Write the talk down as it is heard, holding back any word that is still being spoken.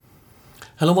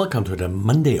Hello, welcome to the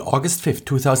Monday, August 5th,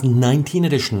 2019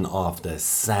 edition of the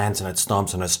SANS and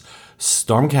Storms and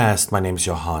StormCast. My name is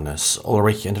Johannes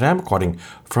Ulrich and today I'm recording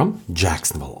from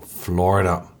Jacksonville,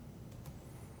 Florida.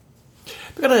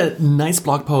 We got a nice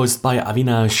blog post by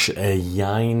Avinash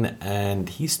Jain, and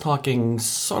he's talking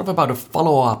sort of about a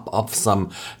follow-up of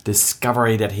some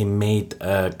discovery that he made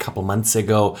a couple months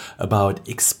ago about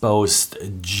exposed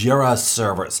Jira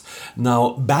servers.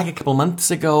 Now, back a couple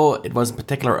months ago, it was in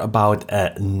particular about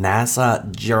a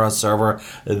NASA Jira server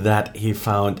that he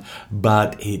found,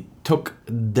 but he took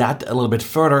that a little bit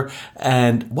further,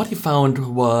 and what he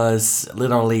found was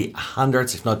literally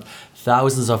hundreds, if not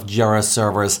thousands of Jira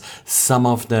servers, some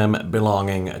of them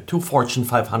belonging to Fortune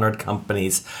 500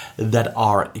 companies that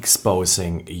are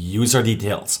exposing user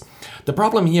details. The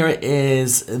problem here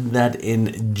is that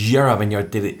in Jira, when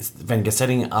you're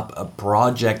setting up a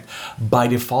project, by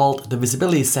default, the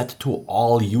visibility is set to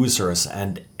all users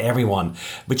and everyone,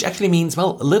 which actually means,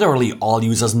 well, literally all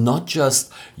users, not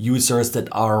just users that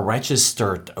are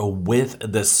registered with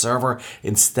the server.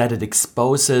 Instead, it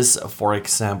exposes, for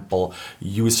example,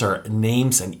 user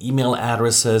names and email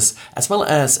addresses, as well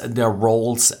as their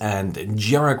roles and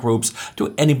Jira groups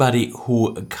to anybody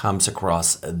who comes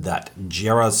across that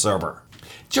Jira server.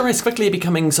 Jira is quickly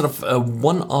becoming sort of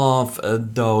one of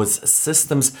those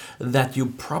systems that you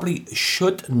probably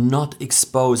should not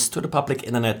expose to the public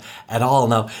internet at all.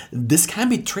 Now, this can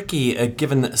be tricky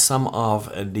given some of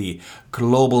the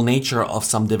global nature of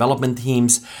some development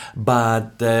teams,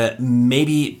 but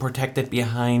maybe protected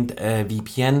behind a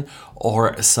VPN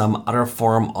or some other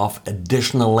form of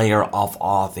additional layer of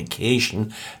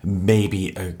authentication may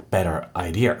be a better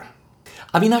idea.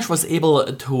 Avinash was able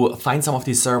to find some of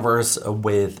these servers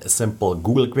with simple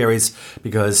Google queries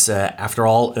because after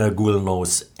all, Google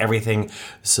knows everything.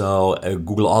 So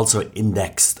Google also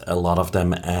indexed a lot of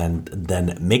them and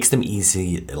then makes them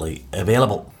easily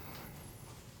available.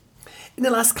 In the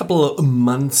last couple of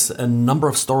months, a number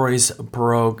of stories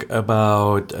broke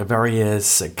about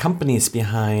various companies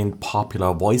behind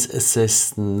popular voice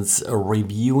assistants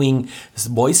reviewing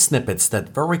voice snippets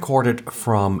that were recorded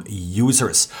from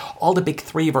users. All the big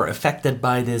three were affected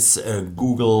by this: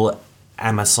 Google,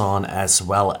 Amazon, as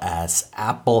well as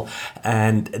Apple,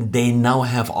 and they now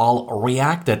have all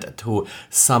reacted to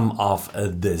some of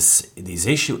these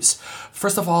issues.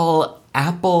 First of all,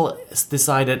 Apple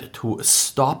decided to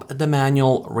stop the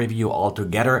manual review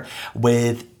altogether.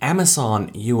 With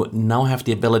Amazon, you now have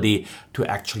the ability to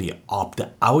actually opt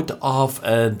out of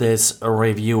this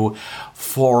review.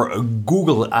 For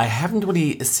Google, I haven't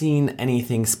really seen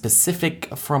anything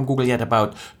specific from Google yet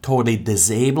about totally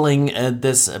disabling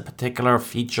this particular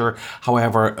feature.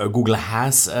 However, Google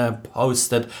has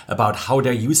posted about how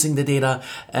they're using the data,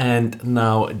 and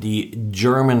now the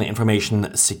German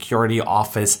Information Security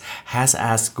Office has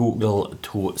asked Google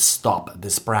to stop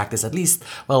this practice, at least,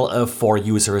 for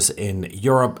users in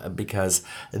Europe, because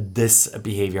this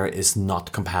behavior is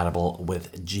not compatible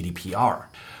with GDPR.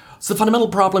 So the fundamental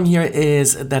problem here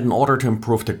is that in order to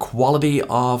improve the quality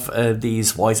of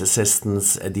these voice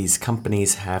assistants, these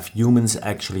companies have humans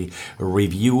actually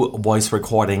review voice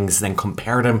recordings, then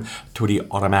compare them to the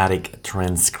automatic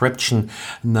transcription.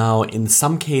 Now, in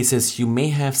some cases, you may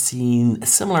have seen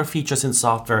similar features in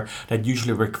software that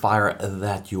usually require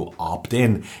that you opt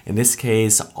in. In this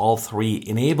case, all three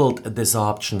enabled this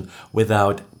option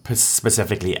without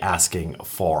specifically asking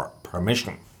for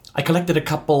permission. I collected a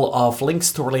couple of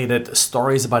links to related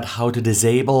stories about how to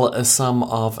disable some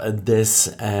of this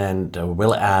and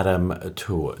will add them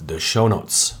to the show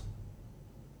notes.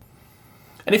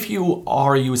 And if you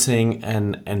are using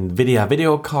an NVIDIA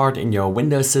video card in your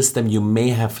Windows system, you may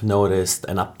have noticed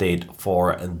an update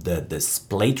for the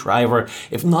display driver.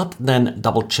 If not, then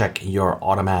double check your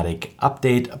automatic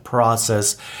update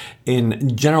process.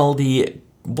 In general, the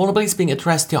vulnerabilities being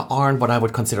addressed here aren't what I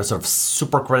would consider sort of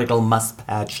super critical must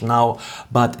patch now,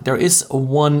 but there is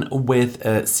one with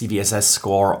a CVSS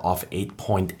score of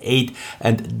 8.8,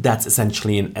 and that's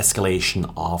essentially an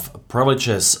escalation of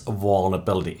privileges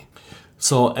vulnerability.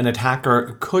 So an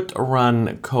attacker could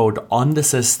run code on the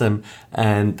system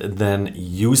and then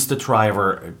use the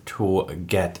driver to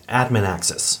get admin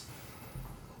access.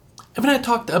 When I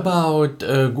talked about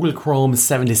Google Chrome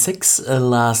 76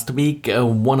 last week,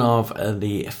 one of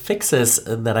the fixes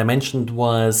that I mentioned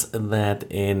was that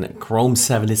in Chrome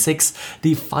 76,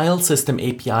 the file system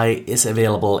API is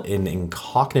available in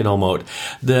incognito mode.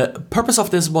 The purpose of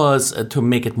this was to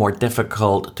make it more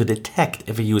difficult to detect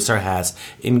if a user has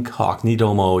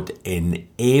incognito mode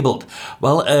enabled.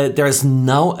 Well, there's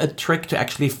now a trick to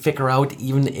actually figure out,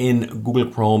 even in Google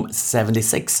Chrome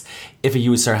 76, if a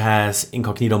user has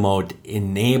incognito mode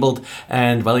enabled.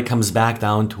 And well, it comes back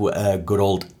down to a good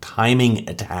old timing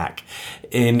attack.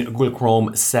 In Google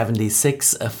Chrome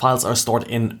 76, files are stored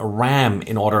in RAM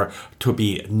in order to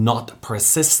be not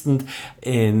persistent.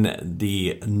 In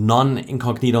the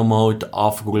non-incognito mode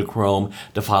of Google Chrome,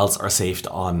 the files are saved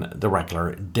on the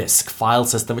regular disk file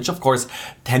system, which of course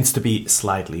tends to be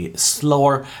slightly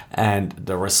slower. And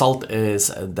the result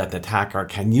is that the attacker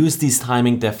can use these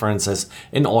timing differences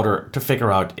in order to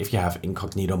figure out if you have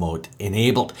incognito mode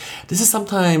enabled. This is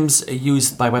sometimes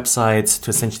used by websites to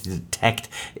essentially detect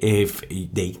if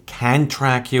they can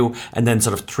track you and then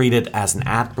sort of treat it as an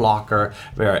ad blocker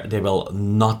where they will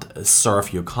not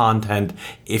serve you content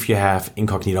if you have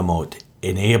incognito mode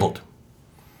enabled.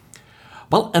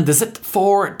 Well, and that's it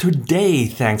for today.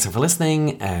 Thanks for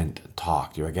listening and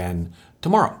talk to you again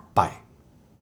tomorrow. Bye.